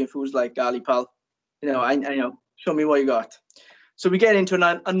the Serbian food's like, Ali pal. I know. Show me what you got. So we get into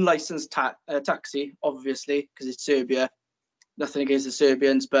an unlicensed taxi, obviously, because it's Serbia. Nothing against the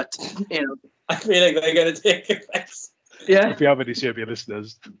Serbians, but I feel like they're going to take offense. Yeah. If you have any Serbian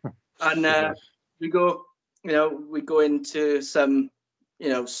listeners. And we go into some,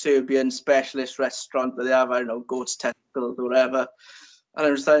 Serbian specialist restaurant where they have, goat's testicles or whatever. And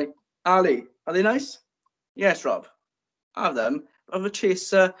I'm just like, Ali, are they nice? Yes, Rob. Have them. Have a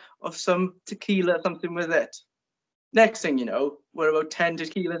chaser of some tequila, something with it. Next thing you know, we're about 10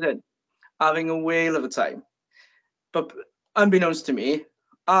 tequilas in, having a whale of a time. But unbeknownst to me,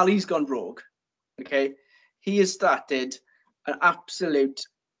 Ali's gone rogue. Okay, he has started an absolute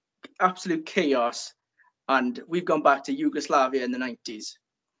chaos, and we've gone back to Yugoslavia in the 90s.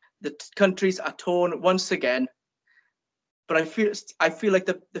 The countries are torn once again, but I feel like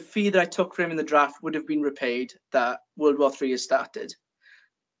the fee that I took for him in the draft would have been repaid. That World War III has started.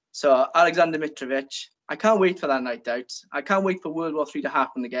 So Alexander Mitrovic, I can't wait for that night out. I can't wait for World War III to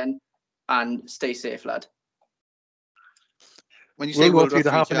happen again. And stay safe, lad. When you say World War III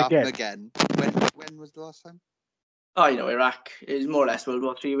to happen again, when was the last time? Oh, Iraq is more or less World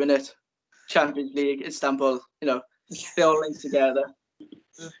War III, isn't it? Champions League, Istanbul, they all link together.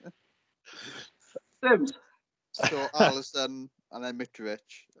 Sims. So Alisson and then Mitrovic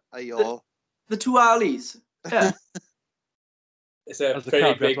are your... The two Alis. Yeah. It's a As a pretty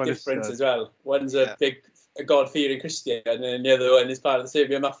caveat, big well, difference it's, as well. One's a God-fearing Christian, and then the other one is part of the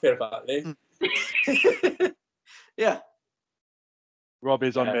Serbian mafia, apparently. Yeah. Rob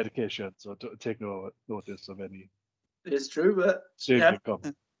is on medication, so take no notice of any. It's true, but Serbian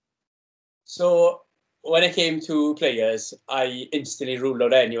comment. So when it came to players, I instantly ruled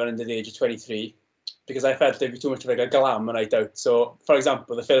out anyone under the age of 23 because I felt there'd be too much of like a glamour night out. So, for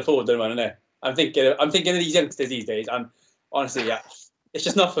example, the Phil Foden one, innit? I'm thinking of these youngsters these days, and honestly, it's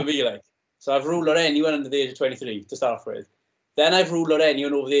just not for me. So I've ruled out anyone under the age of 23 to start off with. Then I've ruled out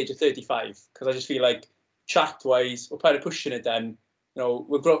anyone over the age of 35 because I just feel like chat-wise, we're kind of pushing it. Then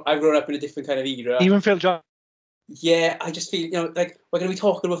I've grown up in a different kind of era. Even Phil Johnson. Yeah, I just feel, like we're going to be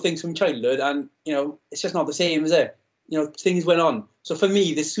talking about things from childhood and, it's just not the same, is it? Things went on. So for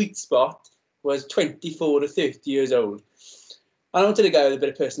me, the sweet spot was 24 to 30 years old. I wanted a guy with a bit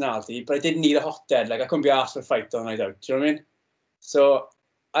of personality, but I didn't need a hot dead. I couldn't be asked for a fight all night out. Do you know what I mean? So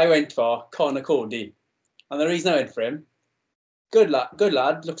I went for Conor Cody. And the reason I went for him, good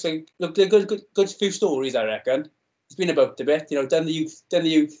lad, looked a good few stories, I reckon. He's been about a bit, done the youth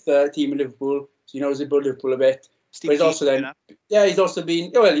team in Liverpool, so he knows about Liverpool a bit. But he's also he's also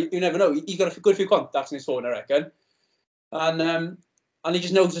been, you never know. He's got a good few contacts on his phone, I reckon. And he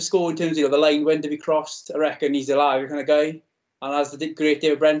just knows the score in terms of the line when to be crossed. I reckon he's a lager kind of guy. And as the great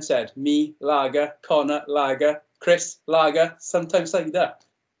David Brent said, me, lager, Connor, lager, Chris, lager, sometimes cider.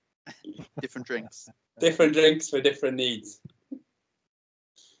 Different drinks. Different drinks for different needs.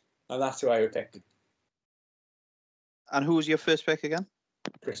 And that's who I would pick. And who was your first pick again?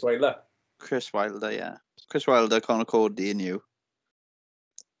 Chris Wilder. Chris Wilder, yeah. Chris Wilder, Conor Cody, and you.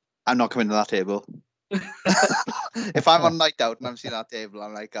 I'm not coming to that table. If I'm on night out and I'm seeing that table,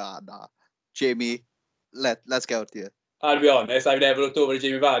 I'm like, nah. Jamie, let's get out here. I'll be honest, I've never looked over at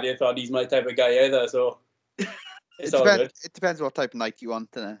Jamie Vardy and thought he's my type of guy either, so it's all good. It depends what type of night you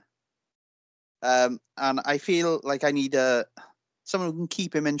want, innit? And I feel like I need someone who can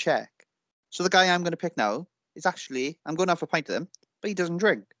keep him in check. So the guy I'm going to pick now is actually, I'm going to have a pint with him, but he doesn't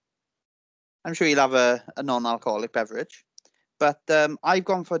drink. I'm sure he'll have a non-alcoholic beverage. But I've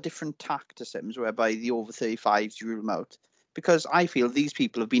gone for a different tack to Sims, whereby the over 35s you rule them out. Because I feel these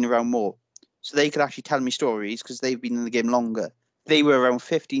people have been around more. So they could actually tell me stories because they've been in the game longer. They were around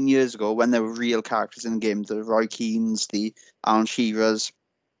 15 years ago when there were real characters in the game. The Roy Keanes, the Alan Shearers.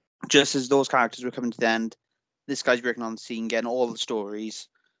 Just as those characters were coming to the end, this guy's breaking on the scene, getting all the stories.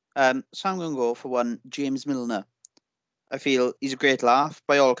 So I'm going to go for one, James Milner. I feel he's a great laugh.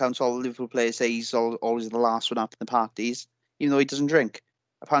 By all accounts, all the Liverpool players say he's always the last one up in the parties, even though he doesn't drink.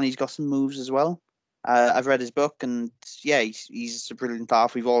 Apparently, he's got some moves as well. I've read his book, and yeah, he's a brilliant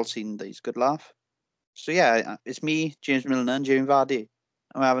laugh. We've all seen that he's a good laugh. So yeah, it's me, James Milner, and Jamie Vardy.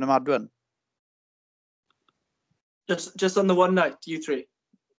 I'm having a mad one. Just on the one night, you three.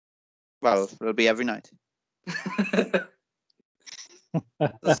 Well, it'll be every night.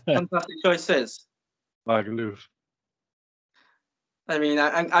 That's fantastic choices. Magaluf. I mean,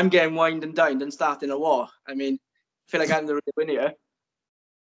 I'm getting wined and dined and starting a war. I mean, I feel like I'm the real winner.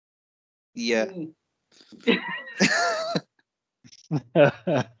 Yeah.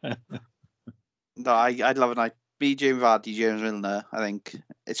 No, I'd love a night. Be Jamie Vardy, James Milner. I think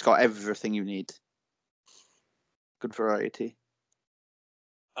it's got everything you need. Good variety.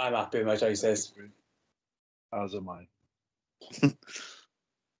 I'm happy with my choices. As am I.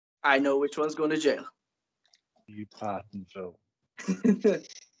 I know which one's going to jail. You Pat and Phil.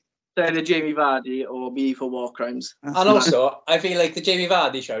 Either Jamie Vardy or me for war crimes. And also, I feel like the Jamie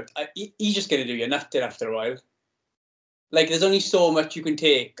Vardy shout, he's just going to do you nothing after a while. Like, there's only so much you can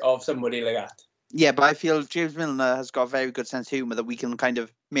take of somebody like that. Yeah, but I feel James Milner has got a very good sense of humour that we can kind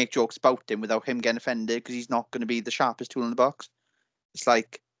of make jokes about him without him getting offended because he's not going to be the sharpest tool in the box. It's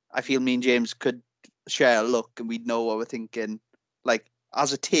like, I feel me and James could share a look and we'd know what we're thinking. Like,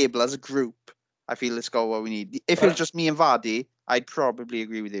 as a table, as a group, I feel it's got what we need. If it was just me and Vardy, I'd probably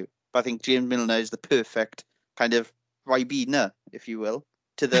agree with you. But I think James Milner is the perfect kind of Ribena, if you will,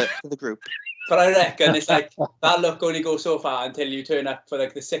 to the group. But I reckon it's like that look only goes so far until you turn up for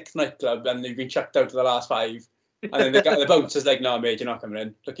like the 6th nightclub and you've been chucked out of the last 5. And then the bouncer's like, no, mate, you're not coming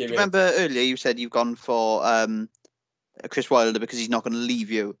in. Look at me. Remember earlier you said you've gone for Chris Wilder because he's not going to leave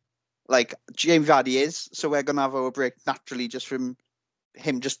you. Like, James Vardy is, so we're going to have our break naturally just from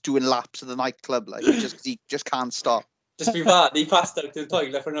him just doing laps at the nightclub. Like, he just can't stop. Just be bad. He passed out to the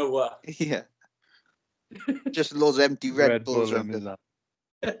toilet for nowhere. Yeah. Just loads of empty Red Bulls around him.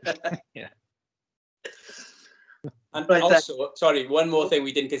 Yeah. And Right, also, sorry, one more thing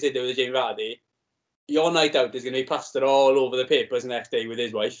we didn't consider with Jamie Vardy. Your night out is going to be plastered all over the papers the next day with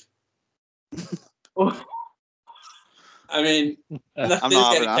his wife. I mean, nothing's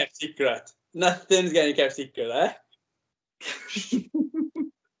getting kept secret. Nothing's getting kept secret there.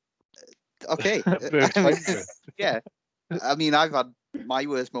 Okay. Yeah. I mean, I've had my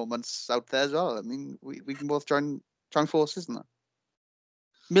worst moments out there as well. I mean, we can both join forces, isn't it?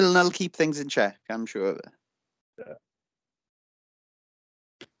 Milner will keep things in check, I'm sure of it. Yeah.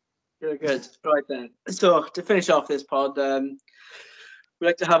 Good. Right then. So to finish off this pod, we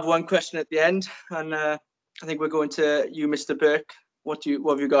like to have one question at the end, and I think we're going to you, Mr. Burke. What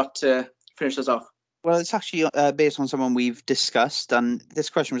have you got to finish us off? Well, it's actually based on someone we've discussed, and this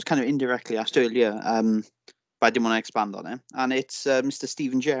question was kind of indirectly asked earlier, but I didn't want to expand on it. And it's Mr.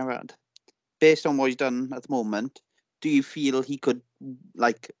 Steven Gerrard. Based on what he's done at the moment, do you feel he could,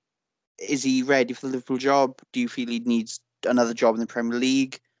 like, is he ready for the Liverpool job? Do you feel he needs another job in the Premier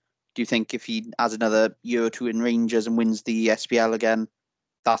League? Do you think if he has another year or two in Rangers and wins the SPL again,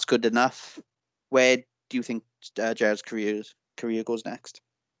 that's good enough? Where do you think Gerrard's career goes next?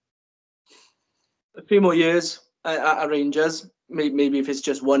 A few more years at Rangers. Maybe if it's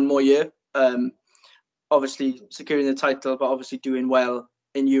just one more year. Obviously securing the title, but obviously doing well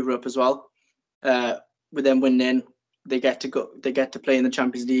in Europe as well. With them winning, they get to play in the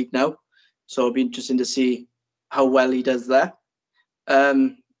Champions League now. So it'll be interesting to see how well he does there.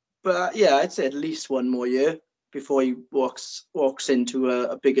 But yeah, I'd say at least one more year before he walks into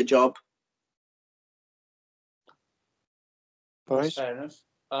a bigger job. That's fair enough.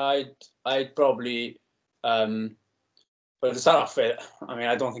 I'd probably, but to start off with, I mean,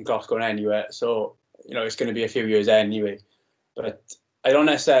 I don't think Klopp's going anywhere, so it's going to be a few years anyway. But I don't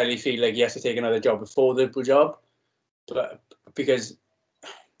necessarily feel like he has to take another job before the Liverpool job, but because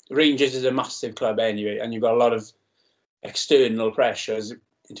Rangers is a massive club anyway, and you've got a lot of external pressures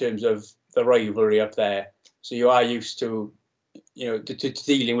in terms of the rivalry up there. So you are used to, to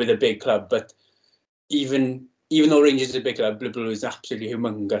dealing with a big club. But even though Rangers is a big club, Liverpool is an absolutely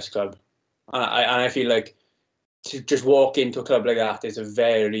humongous club. And I feel like to just walk into a club like that is a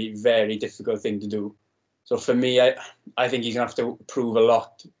very, very difficult thing to do. So for me, I think he's going to have to prove a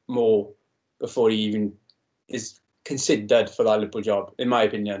lot more before he even is considered for that Liverpool job, in my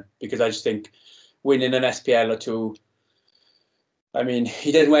opinion. Because I just think winning an SPL or two, I mean,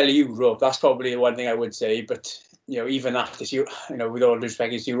 he did well in Europe. That's probably the one thing I would say. But, even that, is with all due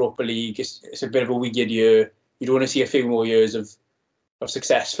respect, it's Europa League. It's a bit of a weird year. You'd want to see a few more years of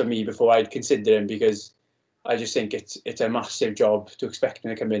success for me before I'd consider him, because I just think it's a massive job to expect him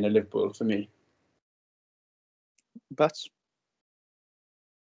to come in at Liverpool for me. But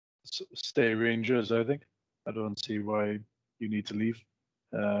Stay Rangers, I think. I don't see why you need to leave.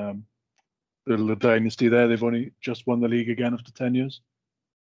 The dynasty there, they've only just won the league again after 10 years.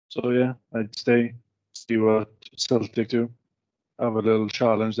 So yeah, I'd stay, see what Celtic do. Have a little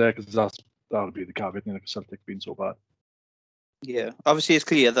challenge there, because that'll be the caveat, like Celtic being so bad. yeah, obviously it's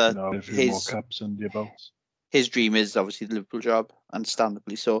clear that A few more cups under your belts. His dream is obviously the Liverpool job,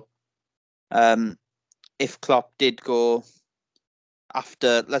 understandably so. If Klopp did go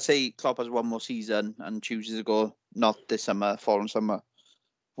after, let's say Klopp has one more season and chooses to go not this summer, following summer,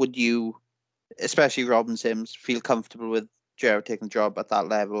 would you, especially Robin Sims, feel comfortable with Gerrard taking the job at that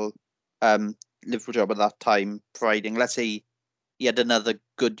level, Liverpool job at that time, providing, let's say, he had another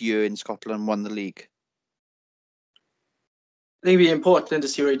good year in Scotland and won the league? I think it'd be important to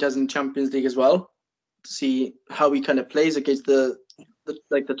see what he does in Champions League as well, to see how he kind of plays against the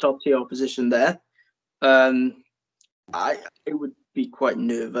top tier opposition there. I would be quite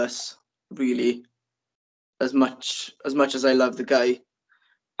nervous, really. As much as I love the guy,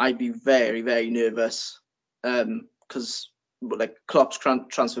 I'd be very, very nervous, because like Klopp's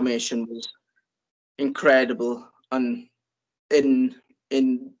transformation was incredible, and in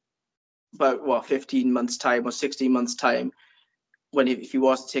about 15 months' time or 16 months' time, if he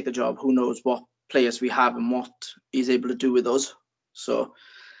was to take the job, who knows what players we have and what he's able to do with us. So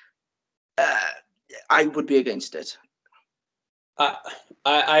I would be against it.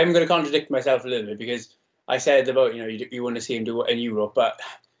 I'm going to contradict myself a little bit, because I said about, you want to see him do it in Europe, but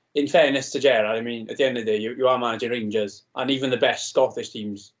in fairness to Gerrard, I mean, at the end of the day, you are managing Rangers, and even the best Scottish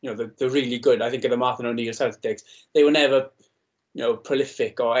teams, they're really good. I think of the Martin O'Neill Celtics, they were never,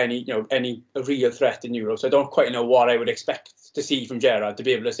 prolific or any real threat in Europe. So I don't quite know what I would expect to see from Gerrard to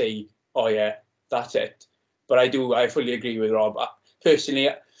be able to say, oh yeah, that's it. But I fully agree with Rob. Personally,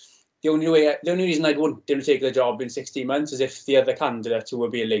 the only reason I'd want him to take the job in 16 months is if the other candidates who were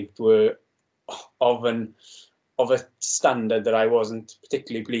being linked were of a standard that I wasn't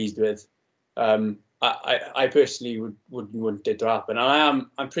particularly pleased with. I personally wouldn't want it to happen. And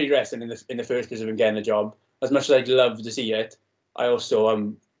I'm pretty resting in the first place of him getting a job. As much as I'd love to see it, I also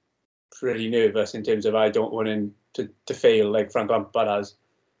am pretty nervous in terms of I don't want him to fail like Frank Lampard has.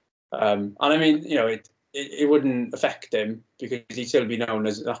 And I mean, it wouldn't affect him, because he'd still be known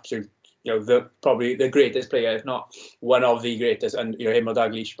as an absolute, probably the greatest player, if not one of the greatest, and him or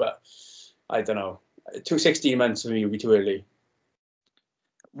Dalglish. But I don't know. 16 months for me would be too early.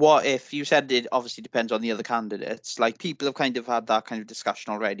 What if you said it obviously depends on the other candidates? Like, people have kind of had that kind of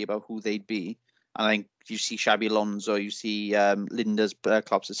discussion already about who they'd be. And I think you see Xabi Alonso, you see Linda's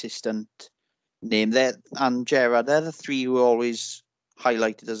Klopp's assistant name there, and Gerrard. They're the three who are always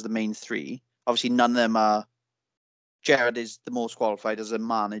highlighted as the main three. Obviously, none of them are. Gerrard is the most qualified as a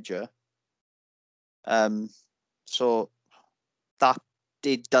manager. So that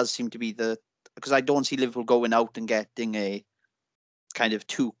it does seem to be because I don't see Liverpool going out and getting a kind of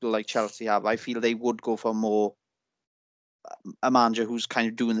Tuchel like Chelsea have. I feel they would go for a manager who's kind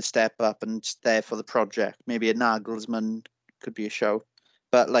of doing the step up and there for the project. Maybe a Nagelsmann could be a show,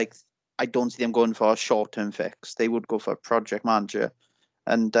 but like, I don't see them going for a short-term fix. They would go for a project manager,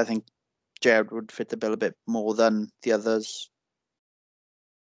 and I think Gerrard would fit the bill a bit more than the others.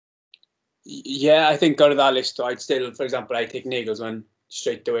 Yeah, I think out of that list, I'd still, for example, I'd take Nagelsmann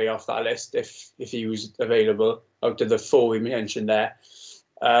straight away off that list if he was available out of the four we mentioned there.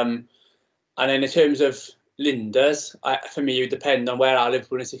 And then in terms of Linda's, for me, it would depend on where are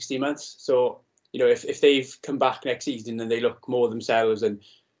Liverpool in 16 months. So, if they've come back next season and they look more themselves, and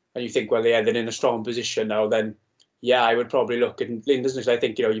you think, well, they're in a strong position now, then yeah, I would probably look at Linda's. Because I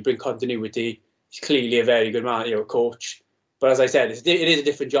think, you bring continuity. He's clearly a very good man, coach. But as I said, it is a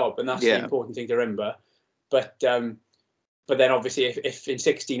different job, and that's the important thing to remember. But then obviously, if in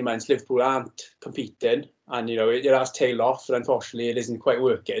 16 months Liverpool aren't competing and it has tailed off, and unfortunately it isn't quite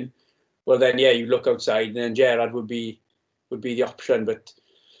working, well then you look outside, and then Gerrard would be the option. But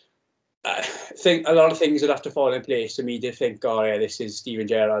I think a lot of things would have to fall in place for me to think, oh yeah, this is Steven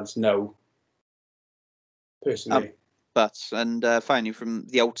Gerrard's no. Personally, and finally, from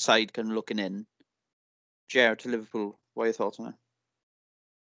the outside, kind of looking in, Gerrard to Liverpool. What are your thoughts on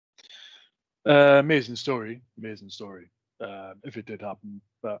it? Amazing story. If it did happen,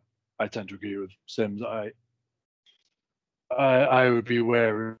 but I tend to agree with Sims. I would be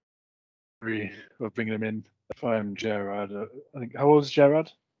wary of bringing him in if I'm Gerrard. I think, how old is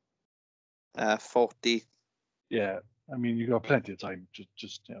Gerrard? 40. Yeah, I mean, you got plenty of time to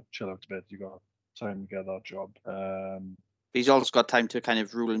just chill out a bit. You got time to get that job. He's also got time to kind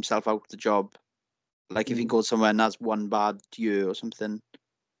of rule himself out of the job. Like if he goes somewhere and has one bad year or something,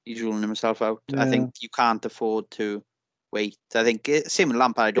 He's ruling himself out. I Yeah. think you can't afford to wait. I think same with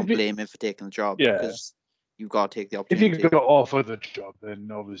Lampard. I don't blame him for taking the job Yeah. because you've got to take the If you opportunity. got offered the job, then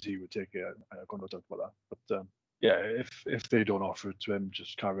obviously he would take it. I'm not going to talk about that. But yeah, if they don't offer it to him,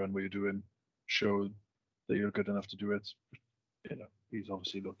 just carry on what you're doing. Show that you're good enough to do it. You know, he's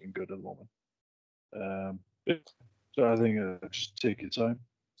obviously looking good at the moment. So I think just take your time,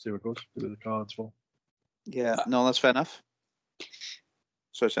 see what goes, see what the cards fall. Yeah, no, that's fair enough.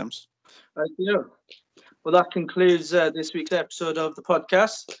 So Sims. Right, yeah. Well, that concludes this week's episode of the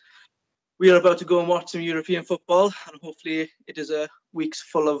podcast. We are about to go and watch some European football, and hopefully it is a week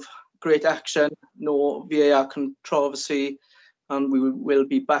full of great action, no VAR controversy, and we will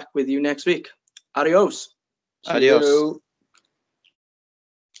be back with you next week. Adios. Adios. See you.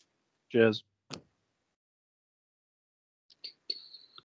 Cheers.